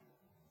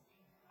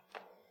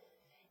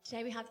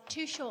Today we have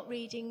two short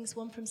readings,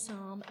 one from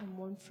Psalm and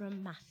one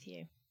from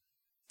Matthew.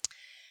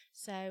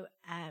 So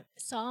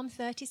Psalm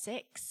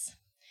 36,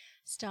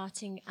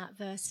 starting at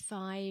verse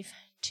 5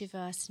 to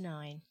verse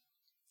 9.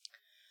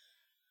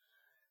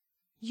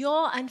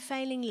 Your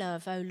unfailing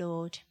love, O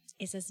Lord,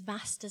 is as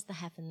vast as the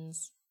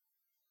heavens.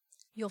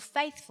 Your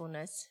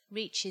faithfulness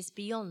reaches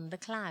beyond the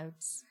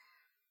clouds.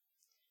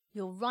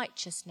 Your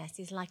righteousness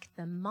is like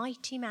the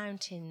mighty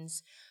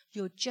mountains,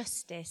 your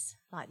justice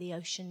like the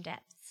ocean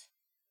depths.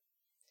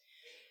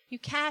 You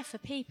care for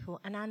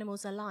people and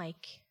animals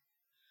alike.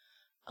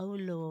 O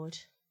Lord,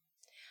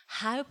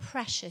 how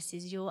precious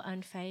is your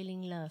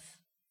unfailing love.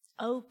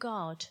 O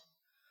God,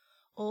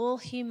 all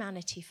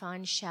humanity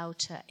finds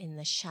shelter in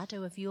the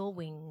shadow of your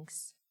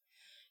wings.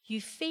 You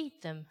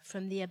feed them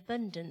from the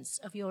abundance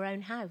of your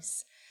own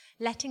house,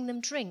 letting them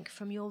drink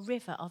from your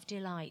river of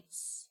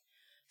delights.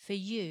 For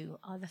you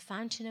are the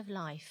fountain of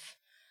life,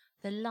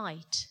 the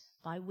light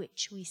by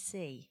which we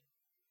see.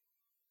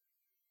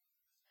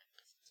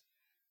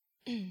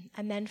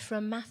 And then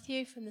from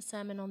Matthew, from the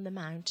Sermon on the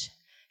Mount,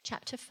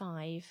 chapter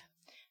 5,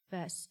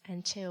 verse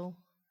until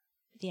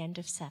the end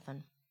of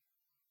 7.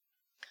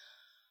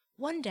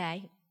 One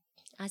day,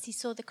 as he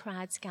saw the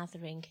crowds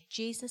gathering,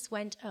 Jesus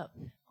went up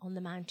on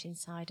the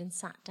mountainside and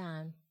sat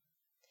down.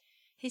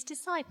 His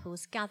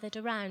disciples gathered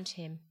around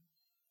him,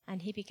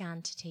 and he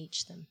began to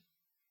teach them.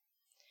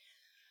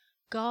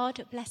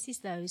 God blesses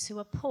those who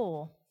are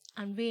poor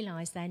and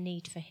realize their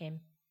need for him,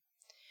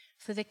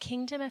 for the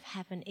kingdom of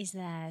heaven is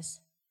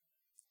theirs.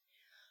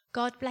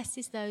 God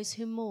blesses those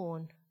who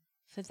mourn,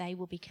 for they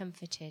will be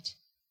comforted.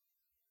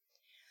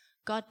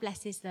 God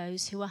blesses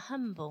those who are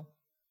humble,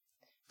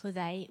 for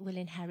they will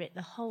inherit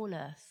the whole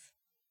earth.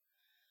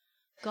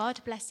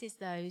 God blesses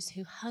those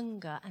who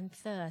hunger and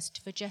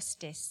thirst for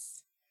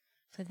justice,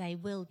 for they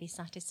will be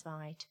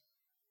satisfied.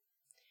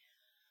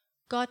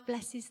 God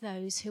blesses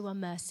those who are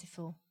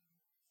merciful,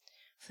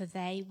 for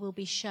they will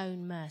be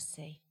shown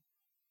mercy.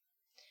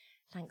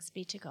 Thanks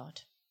be to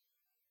God.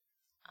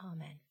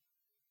 Amen.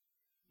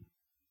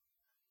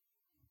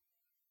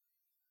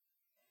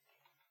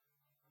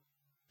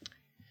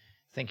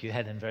 Thank you,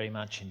 Helen, very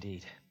much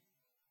indeed.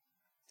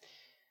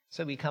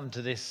 So we come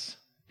to this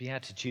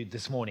beatitude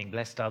this morning.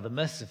 Blessed are the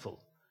merciful,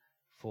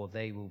 for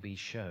they will be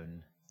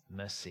shown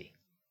mercy.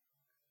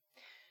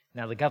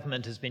 Now, the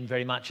government has been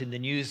very much in the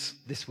news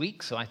this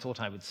week, so I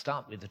thought I would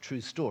start with a true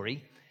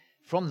story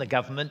from the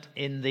government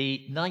in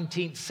the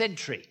 19th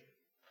century.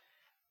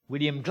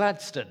 William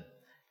Gladstone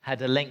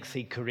had a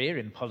lengthy career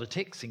in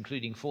politics,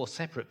 including 4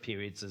 separate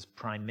periods as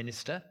Prime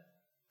Minister.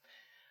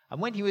 And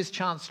when he was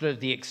Chancellor of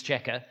the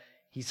Exchequer,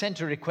 he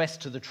sent a request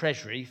to the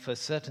Treasury for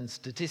certain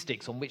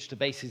statistics on which to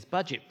base his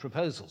budget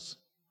proposals.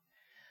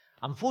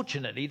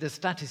 Unfortunately, the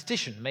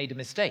statistician made a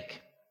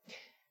mistake.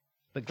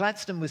 But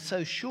Gladstone was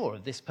so sure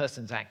of this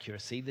person's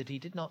accuracy that he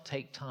did not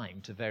take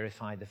time to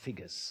verify the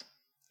figures.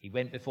 He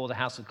went before the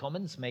House of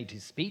Commons, made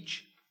his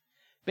speech,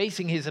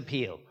 basing his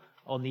appeal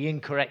on the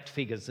incorrect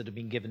figures that had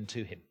been given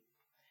to him.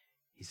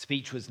 His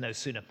speech was no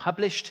sooner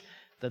published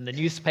than the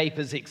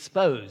newspapers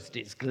exposed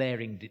its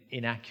glaring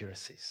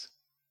inaccuracies.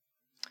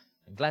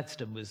 And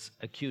Gladstone was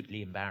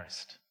acutely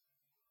embarrassed.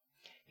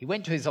 He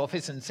went to his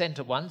office and sent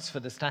at once for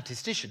the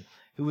statistician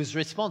who was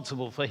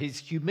responsible for his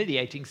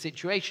humiliating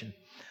situation.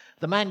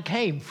 The man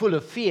came full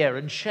of fear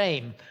and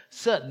shame,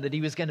 certain that he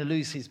was going to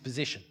lose his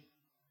position.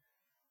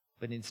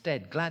 But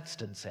instead,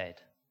 Gladstone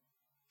said,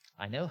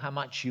 "I know how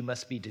much you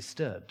must be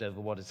disturbed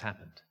over what has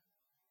happened,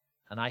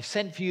 and I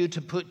sent for you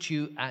to put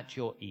you at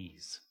your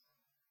ease.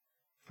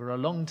 For a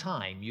long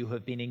time you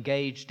have been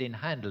engaged in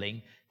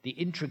handling the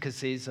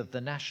intricacies of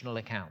the national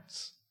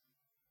accounts,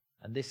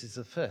 and this is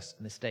the first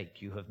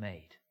mistake you have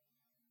made.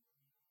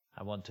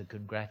 I want to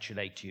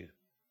congratulate you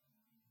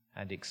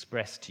and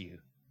express to you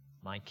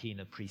my keen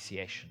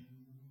appreciation."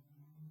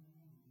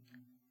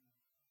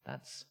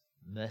 That's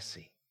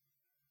mercy.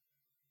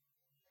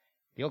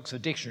 The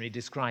Oxford Dictionary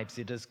describes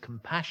it as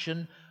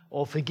compassion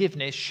or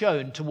forgiveness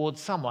shown towards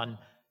someone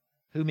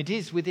whom it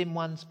is within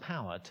one's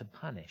power to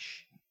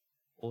punish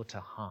or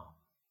to harm.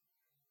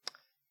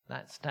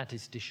 That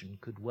statistician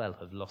could well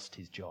have lost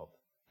his job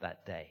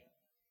that day.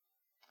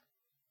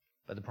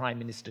 But the Prime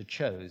Minister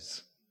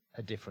chose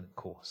a different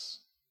course,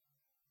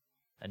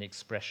 an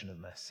expression of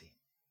mercy.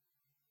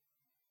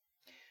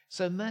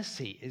 So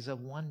mercy is a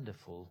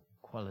wonderful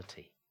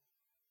quality.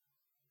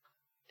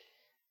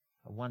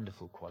 A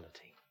wonderful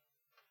quality.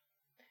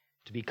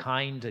 To be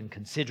kind and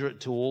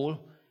considerate to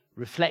all,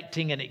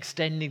 reflecting and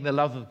extending the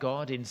love of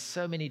God in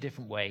so many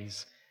different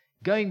ways,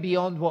 going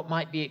beyond what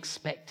might be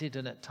expected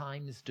and at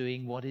times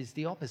doing what is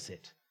the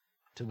opposite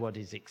to what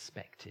is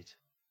expected.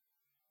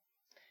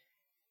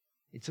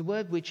 It's a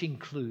word which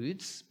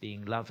includes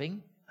being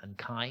loving and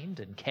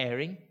kind and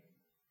caring,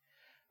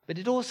 but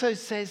it also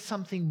says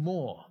something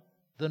more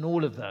than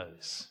all of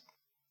those.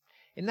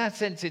 In that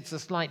sense, it's a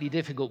slightly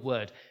difficult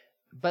word,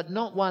 but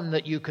not one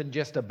that you can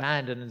just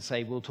abandon and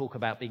say, we'll talk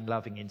about being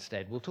loving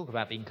instead, we'll talk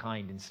about being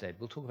kind instead,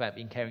 we'll talk about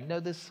being caring. No,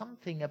 there's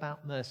something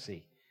about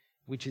mercy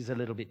which is a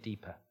little bit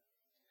deeper.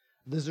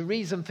 There's a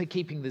reason for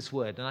keeping this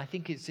word, and I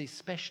think it's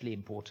especially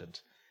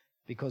important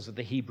because of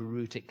the Hebrew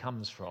root it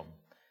comes from,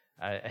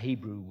 a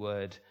Hebrew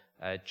word,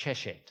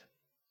 chesed.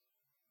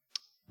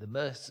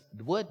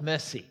 The word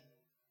mercy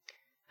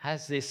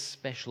has this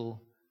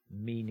special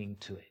meaning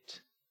to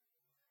it,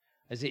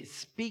 as it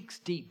speaks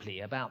deeply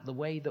about the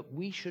way that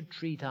we should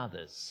treat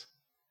others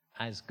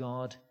as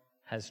God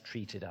has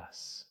treated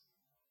us.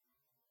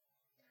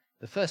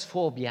 The first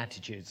 4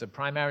 Beatitudes are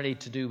primarily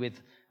to do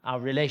with our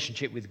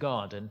relationship with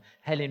God, and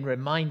Helen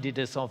reminded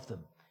us of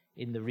them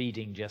in the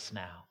reading just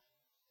now.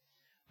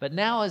 But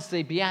now, as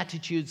the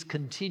Beatitudes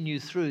continue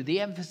through,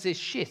 the emphasis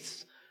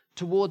shifts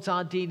towards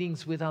our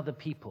dealings with other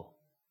people.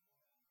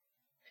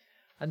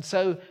 And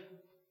so,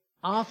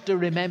 after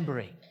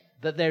remembering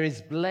that there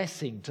is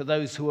blessing to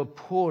those who are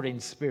poor in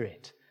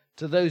spirit,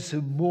 to those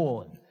who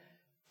mourn,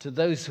 to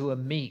those who are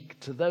meek,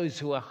 to those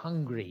who are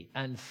hungry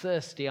and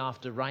thirsty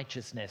after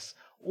righteousness,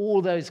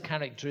 all those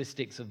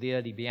characteristics of the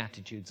early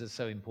Beatitudes are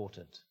so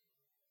important.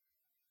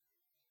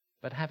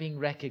 But having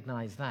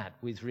recognized that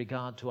with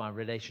regard to our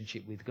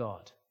relationship with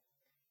God,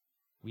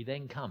 we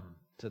then come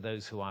to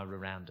those who are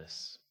around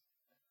us,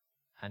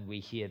 and we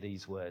hear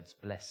these words,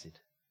 "Blessed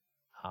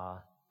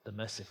are the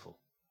merciful."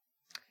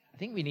 I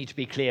think we need to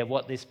be clear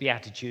what this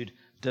beatitude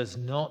does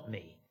not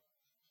mean.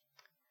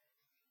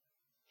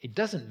 It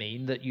doesn't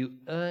mean that you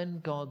earn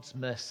God's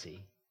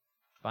mercy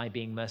by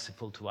being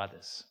merciful to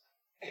others.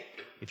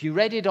 If you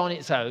read it on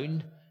its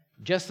own,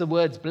 just the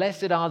words,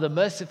 "Blessed are the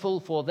merciful,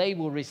 for they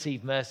will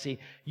receive mercy,"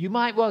 you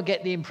might well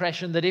get the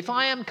impression that if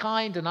I am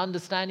kind and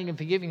understanding and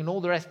forgiving and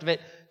all the rest of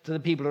it to the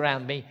people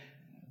around me,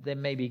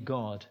 then maybe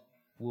God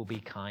will be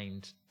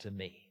kind to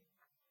me.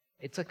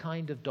 It's a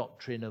kind of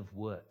doctrine of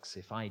works.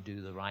 If I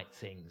do the right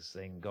things,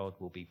 then God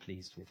will be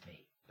pleased with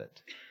me.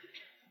 But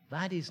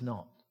that is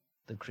not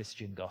the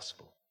Christian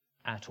gospel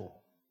at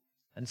all.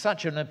 And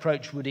such an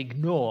approach would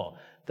ignore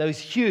those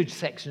huge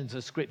sections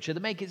of Scripture that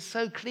make it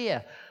so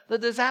clear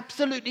that there's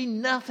absolutely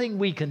nothing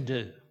we can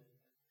do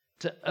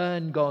to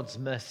earn God's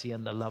mercy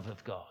and the love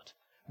of God.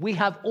 We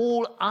have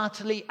all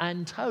utterly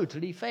and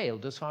totally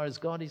failed as far as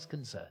God is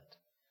concerned.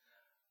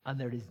 And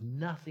there is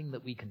nothing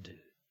that we can do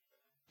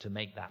to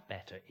make that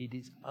better. It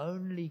is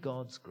only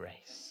God's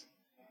grace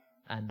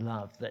and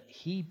love that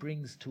He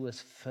brings to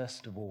us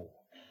first of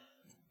all,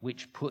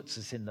 which puts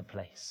us in the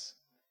place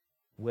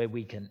where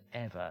we can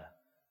ever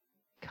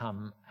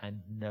come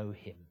and know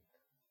Him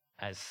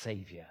as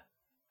Saviour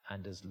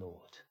and as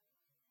Lord.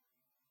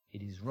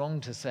 It is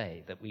wrong to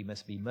say that we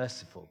must be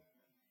merciful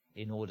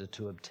in order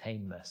to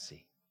obtain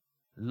mercy.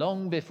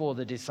 Long before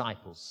the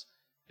disciples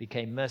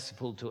became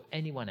merciful to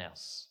anyone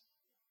else,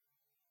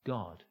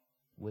 God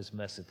was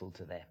merciful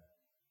to them.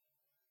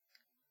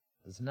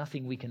 There's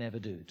nothing we can ever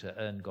do to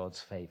earn God's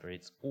favour.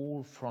 It's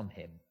all from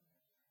Him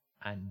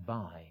and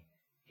by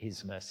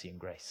His mercy and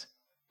grace.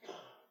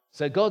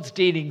 So God's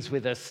dealings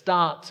with us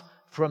start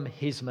from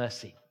His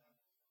mercy.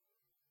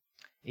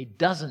 It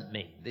doesn't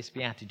mean, this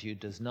beatitude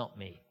does not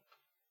mean,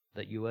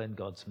 that you earn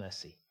God's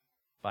mercy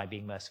by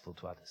being merciful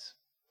to others.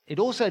 It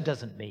also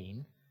doesn't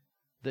mean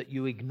that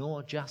you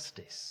ignore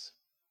justice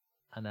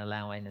and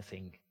allow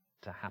anything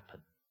to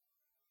happen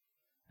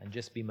and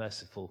just be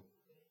merciful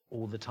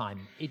all the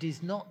time. It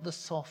is not the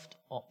soft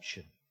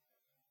option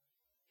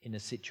in a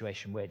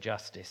situation where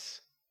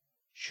justice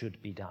should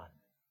be done.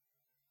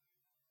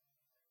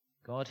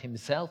 God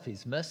Himself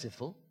is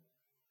merciful,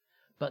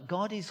 but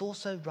God is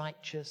also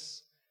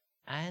righteous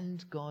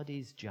and God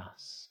is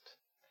just.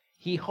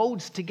 He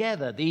holds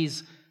together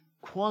these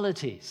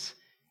qualities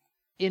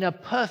in a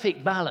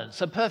perfect balance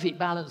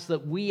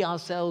that we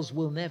ourselves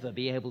will never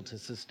be able to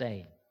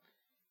sustain.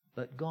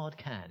 But God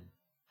can,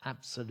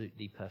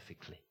 absolutely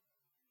perfectly.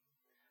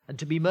 And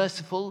to be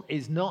merciful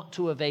is not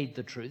to evade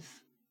the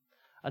truth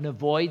and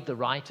avoid the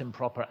right and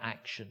proper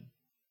action,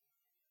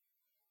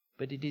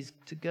 but it is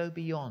to go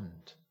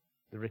beyond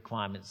the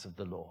requirements of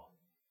the law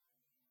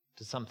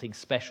to something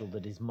special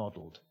that is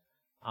modeled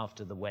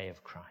after the way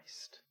of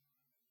Christ.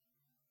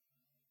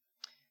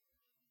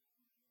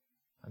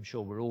 I'm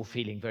sure we're all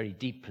feeling very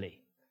deeply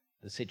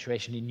the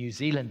situation in New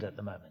Zealand at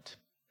the moment.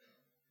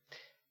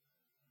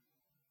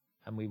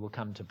 And we will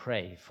come to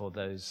pray for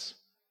those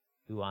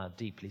who are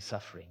deeply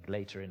suffering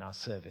later in our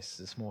service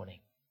this morning.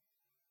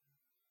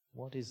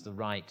 What is the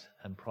right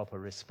and proper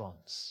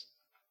response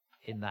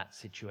in that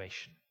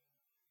situation?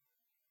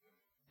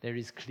 There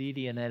is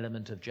clearly an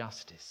element of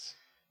justice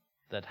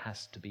that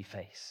has to be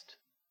faced.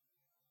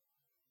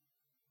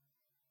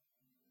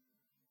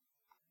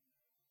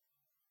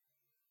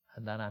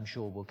 And that, I'm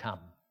sure, will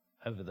come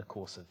over the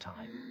course of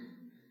time.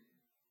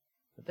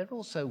 But there are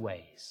also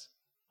ways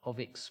of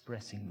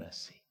expressing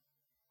mercy.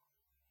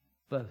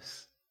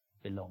 Both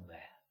belong there.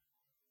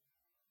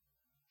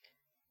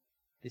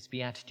 This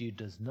beatitude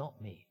does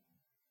not mean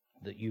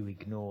that you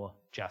ignore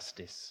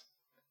justice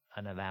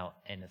and allow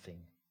anything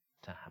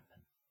to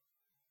happen.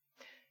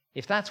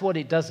 If that's what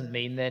it doesn't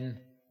mean, then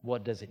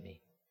what does it mean?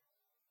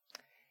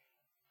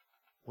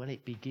 Well,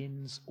 it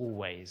begins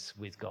always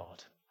with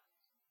God.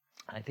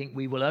 I think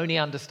we will only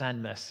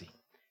understand mercy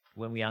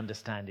when we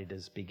understand it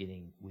as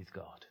beginning with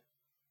God.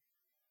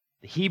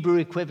 The Hebrew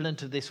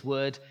equivalent of this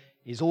word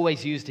is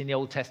always used in the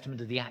Old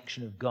Testament of the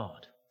action of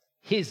God.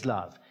 His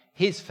love,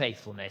 his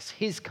faithfulness,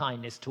 his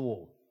kindness to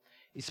all,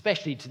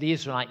 especially to the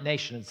Israelite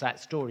nation as that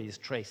story is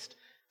traced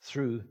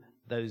through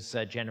those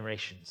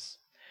generations.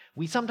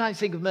 We sometimes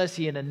think of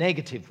mercy in a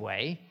negative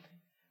way,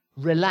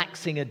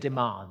 relaxing a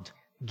demand,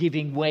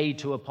 giving way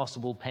to a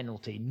possible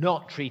penalty,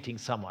 not treating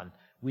someone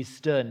with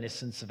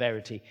sternness and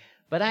severity.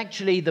 But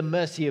actually, the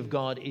mercy of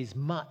God is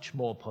much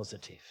more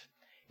positive.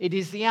 It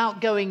is the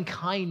outgoing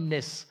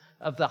kindness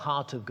of the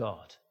heart of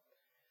God.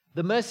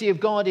 The mercy of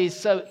God is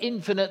so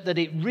infinite that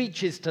it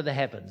reaches to the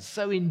heavens,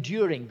 so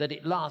enduring that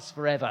it lasts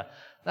forever.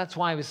 That's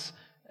why I was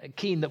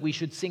keen that we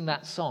should sing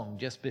that song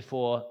just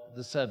before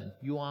the sermon.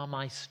 You are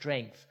my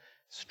strength,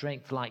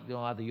 strength like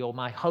no other. You're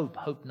my hope,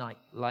 hope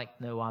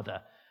like no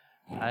other.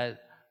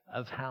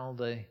 Of how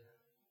the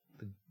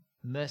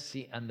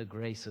mercy and the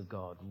grace of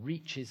God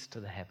reaches to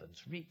the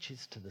heavens,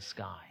 reaches to the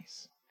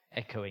skies,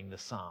 echoing the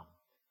psalm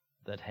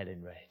that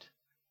Helen read.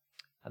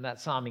 And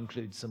that psalm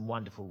includes some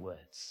wonderful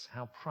words.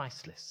 How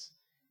priceless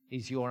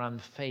is your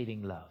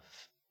unfailing love.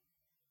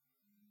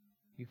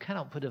 You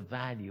cannot put a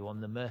value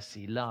on the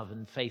mercy, love,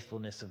 and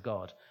faithfulness of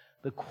God.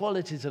 The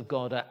qualities of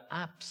God are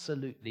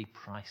absolutely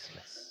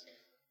priceless.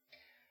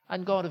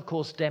 And God, of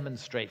course,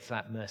 demonstrates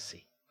that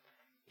mercy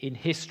in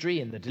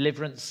history, in the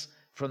deliverance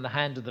from the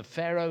hand of the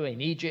Pharaoh in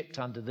Egypt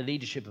under the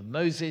leadership of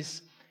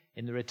Moses,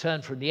 in the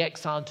return from the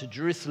exile to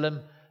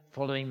Jerusalem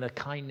following the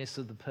kindness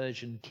of the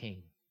Persian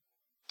king.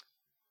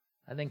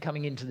 And then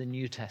coming into the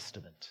New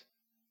Testament,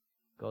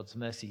 God's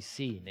mercy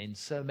seen in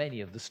so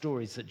many of the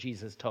stories that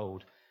Jesus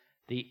told,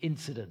 the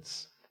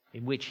incidents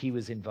in which he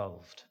was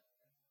involved.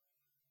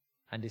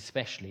 And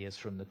especially as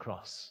from the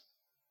cross,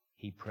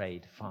 he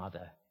prayed,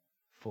 Father,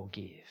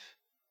 forgive.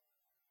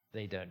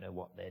 They don't know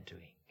what they're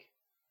doing.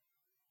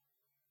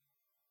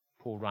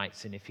 Paul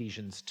writes in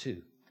Ephesians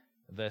 2,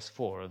 verse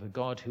 4, of a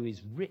God who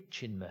is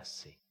rich in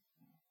mercy,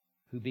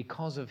 who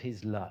because of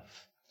his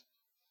love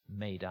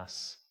made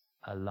us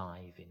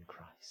alive in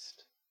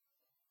Christ.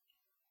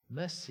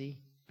 Mercy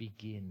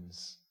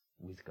begins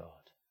with God.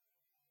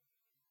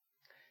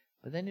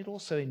 But then it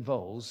also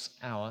involves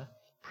our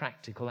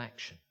practical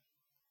action.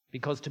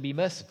 Because to be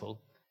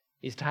merciful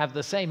is to have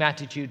the same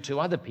attitude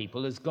to other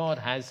people as God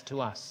has to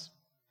us.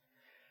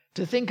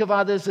 To think of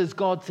others as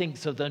God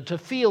thinks of them, to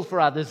feel for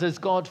others as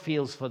God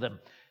feels for them,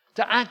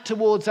 to act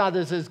towards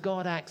others as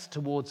God acts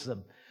towards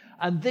them.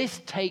 And this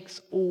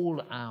takes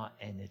all our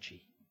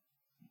energy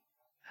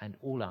and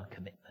all our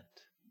commitment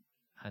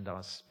and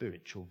our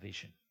spiritual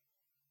vision.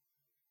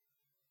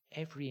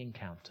 Every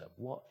encounter,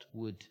 what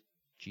would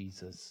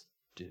Jesus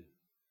do?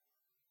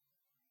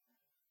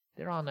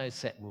 There are no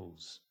set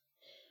rules.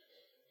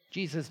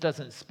 Jesus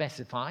doesn't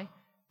specify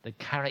the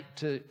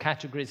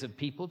categories of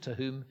people to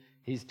whom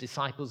his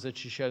disciples are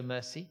to show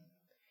mercy.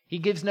 He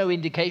gives no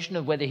indication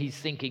of whether he's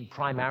thinking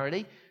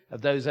primarily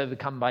of those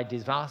overcome by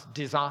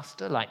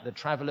disaster, like the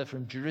traveler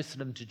from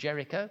Jerusalem to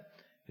Jericho,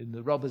 whom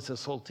the robbers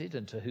assaulted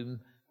and to whom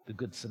the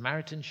Good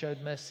Samaritan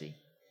showed mercy,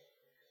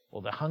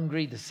 or the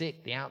hungry, the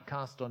sick, the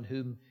outcast on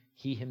whom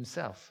he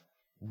himself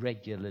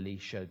regularly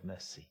showed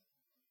mercy,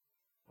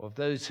 or of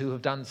those who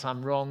have done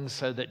some wrong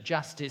so that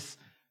justice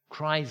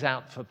cries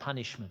out for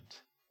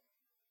punishment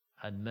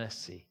and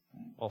mercy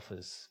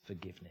offers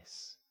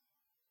forgiveness.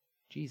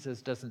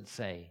 Jesus doesn't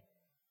say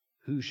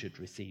who should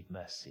receive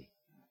mercy.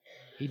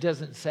 He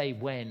doesn't say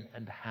when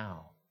and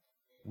how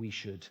we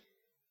should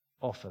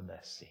offer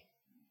mercy.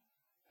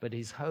 But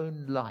his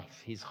own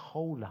life, his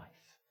whole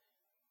life,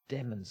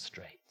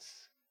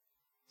 demonstrates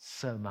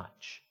so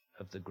much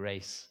of the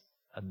grace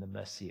and the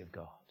mercy of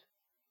God.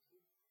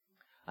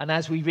 And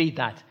as we read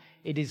that,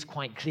 it is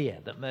quite clear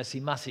that mercy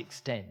must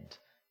extend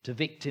to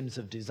victims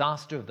of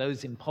disaster, of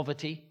those in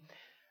poverty.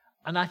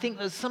 And I think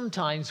that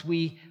sometimes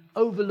we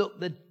overlook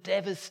the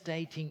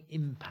devastating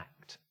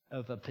impact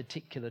of a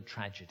particular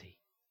tragedy,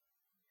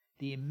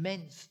 the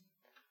immense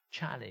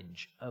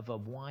challenge of a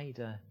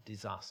wider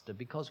disaster,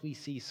 because we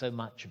see so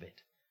much of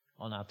it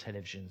on our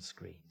television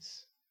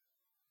screens.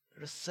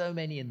 There are so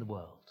many in the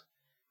world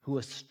who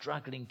are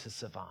struggling to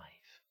survive.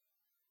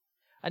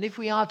 And if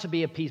we are to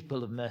be a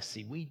people of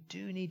mercy, we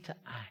do need to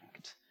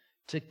act,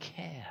 to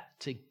care,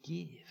 to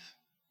give,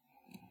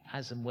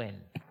 as and when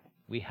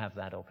we have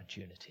that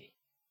opportunity.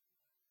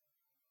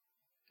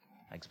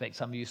 I expect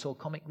some of you saw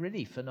Comic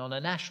Relief, and on a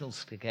national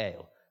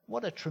scale,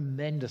 what a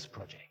tremendous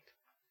project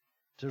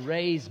to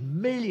raise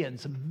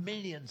millions and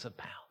millions of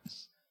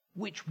pounds,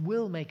 which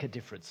will make a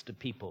difference to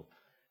people,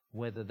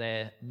 whether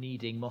they're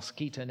needing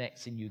mosquito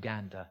nets in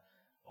Uganda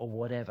or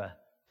whatever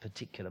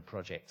particular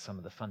project some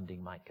of the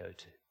funding might go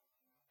to.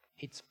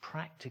 It's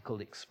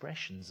practical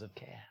expressions of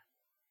care.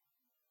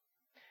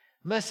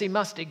 Mercy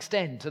must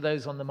extend to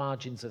those on the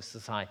margins of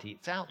society.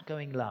 It's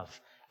outgoing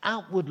love,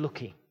 outward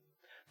looking,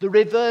 the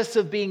reverse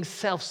of being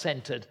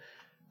self-centered.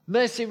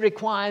 Mercy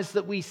requires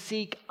that we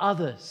seek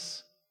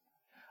others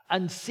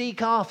and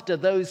seek after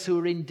those who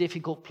are in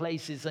difficult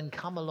places and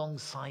come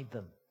alongside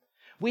them.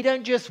 We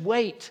don't just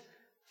wait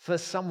for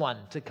someone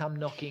to come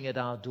knocking at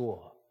our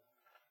door,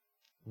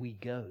 we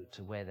go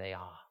to where they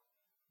are.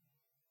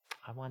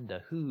 I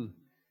wonder who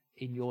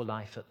in your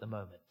life at the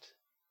moment,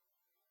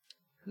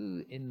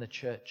 who in the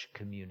church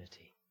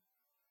community,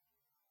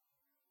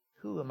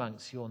 who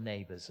amongst your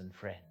neighbours and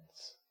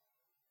friends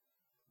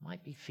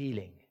might be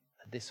feeling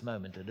at this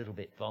moment a little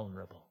bit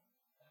vulnerable,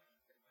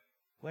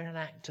 where an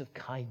act of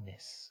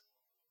kindness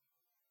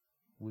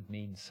would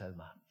mean so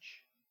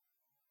much.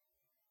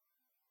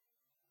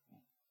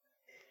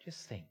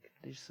 Just think,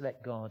 just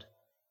let God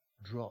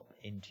drop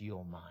into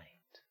your mind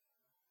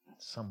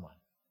someone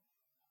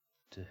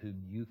to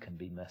whom you can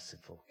be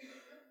merciful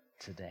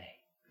today.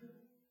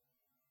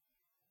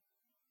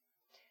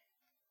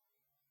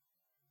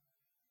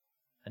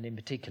 And in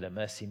particular,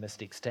 mercy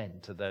must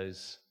extend to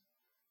those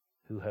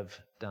who have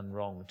done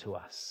wrong to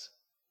us.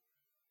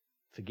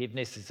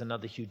 Forgiveness is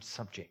another huge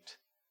subject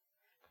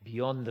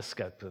beyond the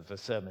scope of a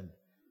sermon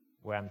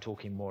where I'm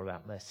talking more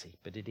about mercy,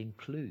 but it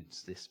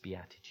includes this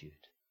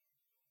beatitude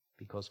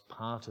because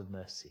part of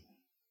mercy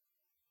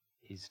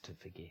is to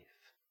forgive.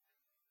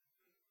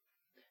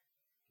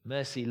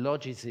 Mercy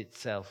lodges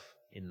itself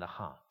in the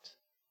heart,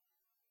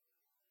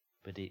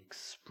 but it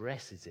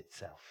expresses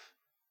itself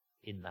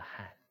in the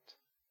hand.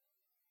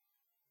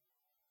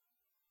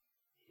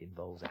 It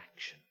involves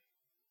action.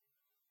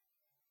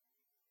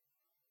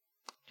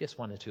 Just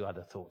one or two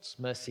other thoughts.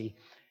 Mercy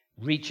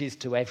reaches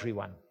to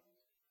everyone.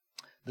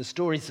 The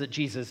stories that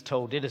Jesus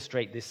told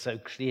illustrate this so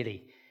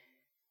clearly.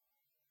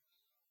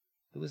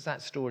 There was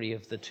that story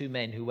of the two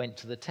men who went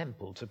to the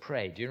temple to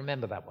pray. Do you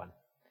remember that one?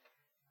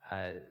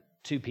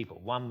 Two people.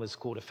 One was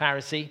called a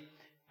Pharisee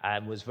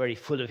and was very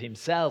full of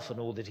himself and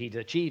all that he'd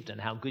achieved and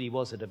how good he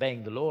was at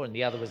obeying the law. And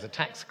the other was a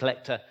tax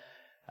collector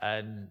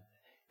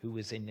who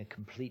was in a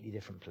completely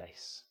different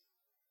place.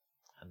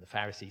 And the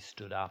Pharisee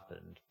stood up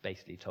and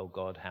basically told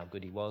God how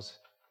good he was.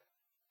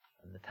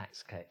 And the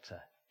tax collector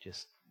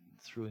just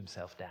threw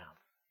himself down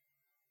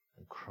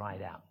and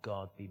cried out,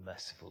 "God, be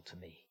merciful to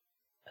me,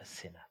 a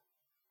sinner."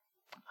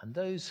 And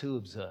those who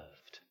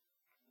observed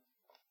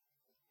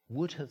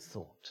would have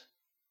thought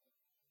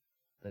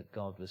that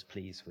God was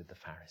pleased with the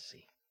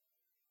Pharisee.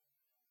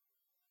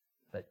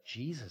 But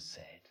Jesus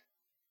said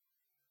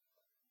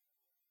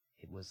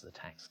it was the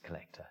tax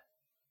collector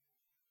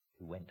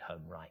who went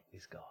home right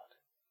with God,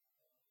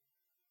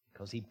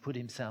 because he put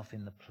himself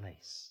in the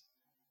place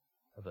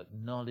of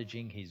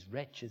acknowledging his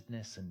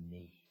wretchedness and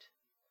need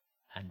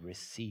and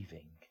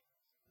receiving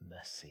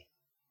mercy.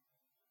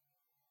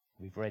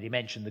 We've already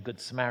mentioned the Good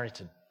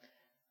Samaritan.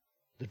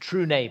 The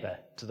true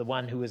neighbor to the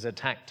one who was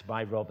attacked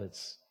by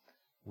robbers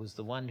was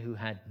the one who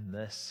had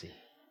mercy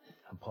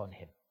upon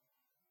him.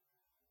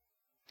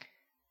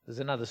 There's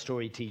another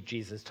story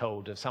Jesus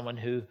told of someone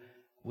who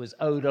was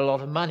owed a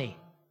lot of money.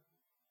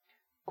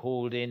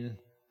 Called in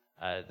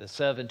the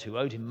servant who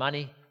owed him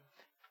money,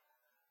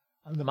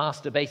 and the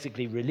master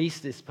basically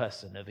released this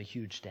person of a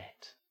huge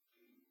debt.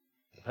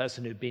 The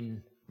person who'd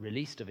been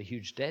released of a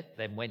huge debt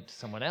then went to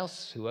someone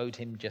else who owed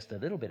him just a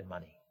little bit of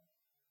money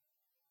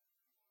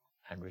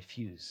and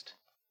refused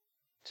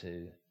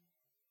to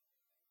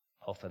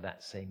offer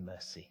that same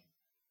mercy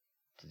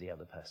to the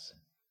other person.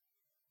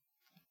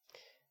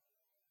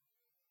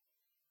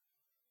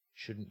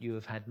 Shouldn't you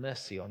have had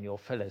mercy on your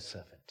fellow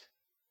servant,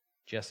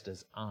 just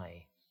as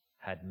I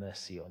had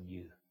mercy on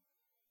you?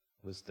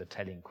 Was the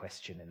telling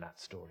question in that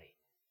story.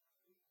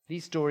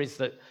 These stories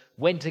that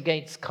went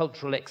against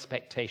cultural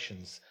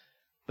expectations,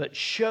 but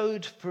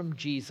showed from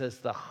Jesus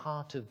the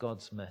heart of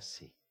God's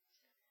mercy,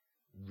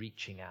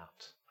 reaching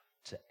out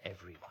to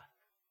everyone.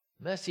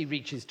 Mercy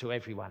reaches to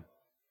everyone.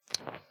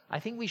 I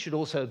think we should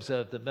also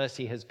observe that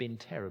mercy has been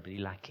terribly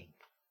lacking,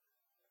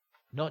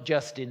 not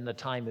just in the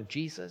time of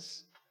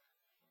Jesus,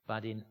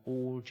 but in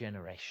all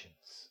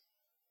generations.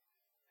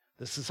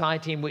 The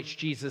society in which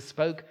Jesus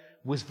spoke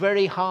was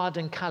very hard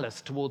and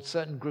callous towards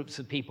certain groups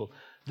of people.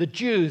 The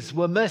Jews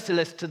were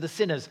merciless to the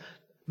sinners,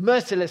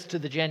 merciless to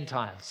the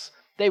Gentiles.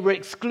 They were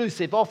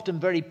exclusive, often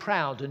very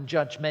proud and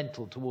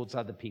judgmental towards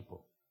other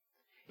people.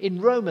 In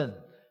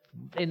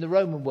the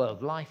Roman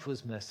world, life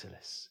was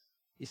merciless,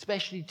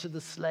 especially to the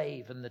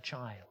slave and the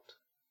child.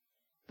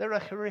 There are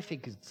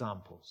horrific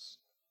examples.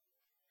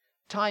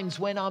 Times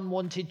when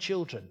unwanted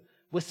children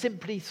were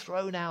simply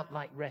thrown out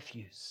like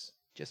refuse.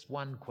 Just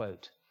one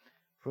quote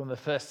from a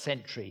 1st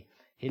century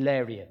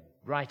Hilarion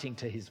writing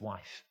to his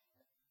wife: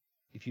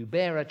 "If you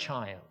bear a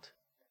child,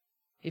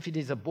 if it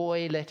is a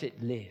boy, let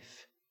it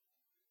live.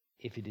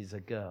 If it is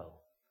a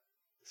girl,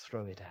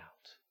 throw it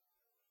out."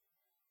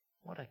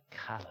 What a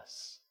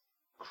callous,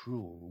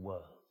 cruel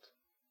world.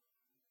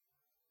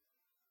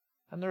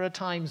 And there are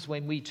times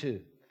when we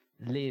too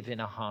live in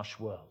a harsh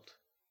world.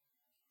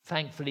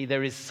 Thankfully,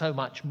 there is so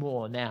much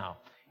more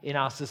now in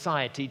our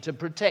society to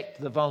protect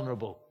the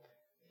vulnerable.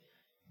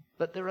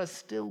 But there are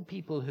still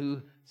people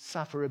who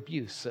suffer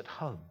abuse at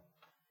home,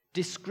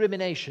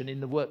 discrimination in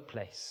the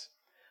workplace,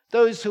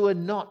 those who are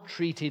not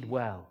treated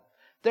well.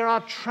 There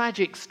are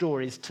tragic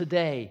stories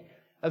today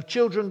of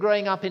children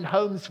growing up in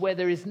homes where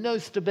there is no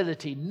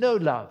stability, no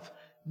love,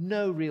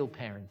 no real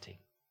parenting.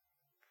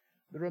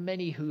 There are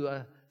many who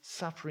are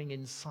suffering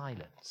in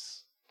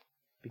silence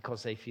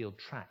because they feel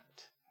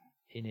trapped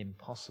in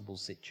impossible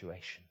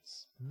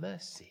situations.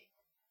 Mercy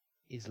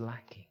is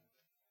lacking.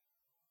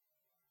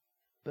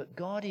 But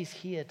God is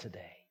here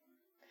today,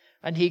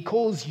 and he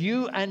calls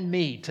you and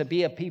me to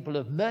be a people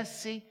of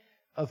mercy,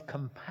 of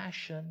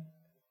compassion,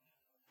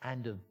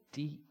 and of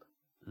deep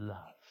love.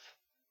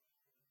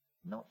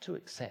 Not to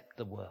accept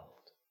the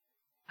world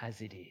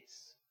as it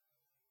is,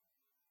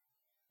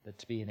 but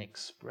to be an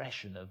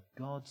expression of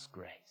God's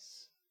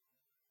grace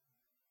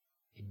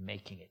in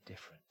making it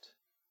different.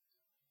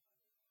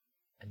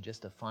 And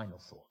just a final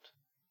thought,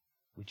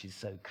 which is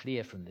so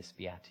clear from this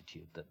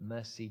beatitude, that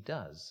mercy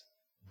does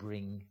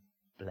bring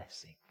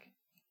blessing.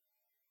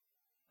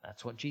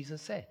 That's what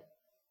Jesus said.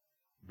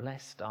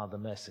 Blessed are the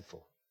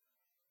merciful,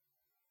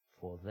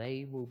 for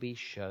they will be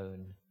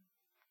shown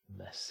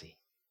mercy,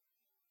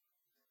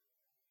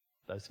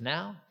 both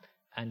now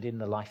and in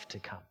the life to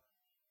come.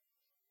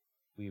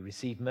 We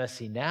receive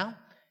mercy now.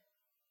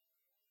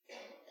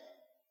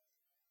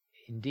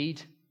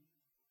 Indeed,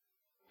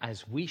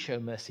 as we show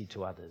mercy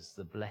to others,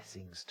 the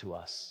blessings to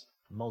us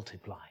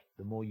multiply.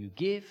 The more you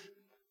give,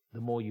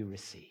 the more you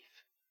receive.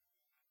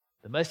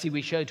 The mercy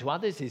we show to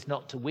others is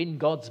not to win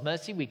God's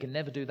mercy. We can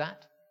never do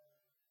that.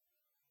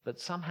 But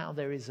somehow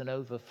there is an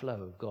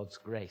overflow of God's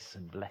grace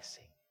and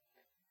blessing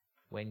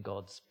when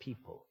God's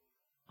people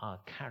are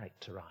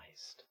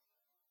characterized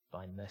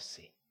by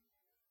mercy.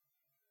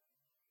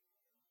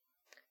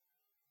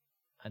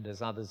 And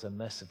as others are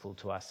merciful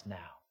to us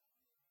now,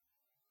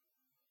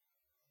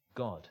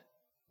 God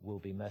will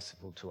be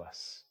merciful to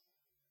us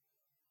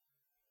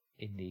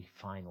in the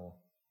final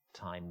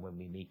time when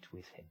we meet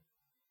with him,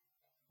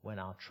 when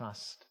our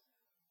trust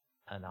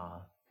and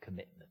our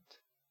commitment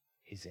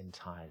is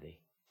entirely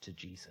to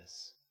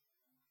Jesus.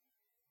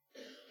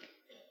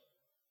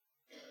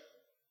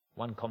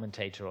 One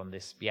commentator on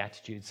this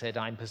beatitude said,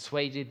 "I'm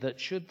persuaded that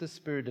should the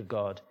Spirit of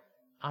God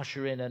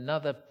usher in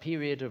another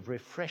period of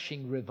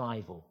refreshing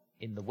revival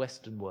in the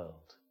Western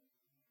world,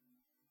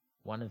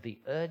 one of the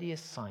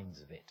earliest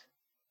signs of it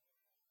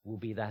will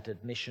be that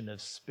admission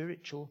of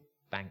spiritual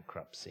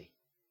bankruptcy,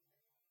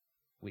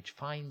 which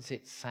finds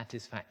its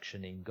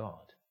satisfaction in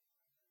God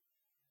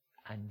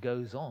and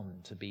goes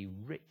on to be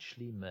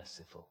richly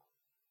merciful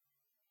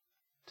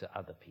to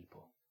other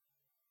people.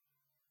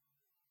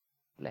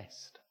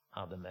 Blessed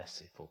are the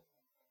merciful,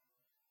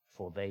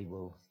 for they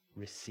will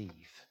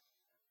receive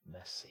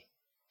mercy."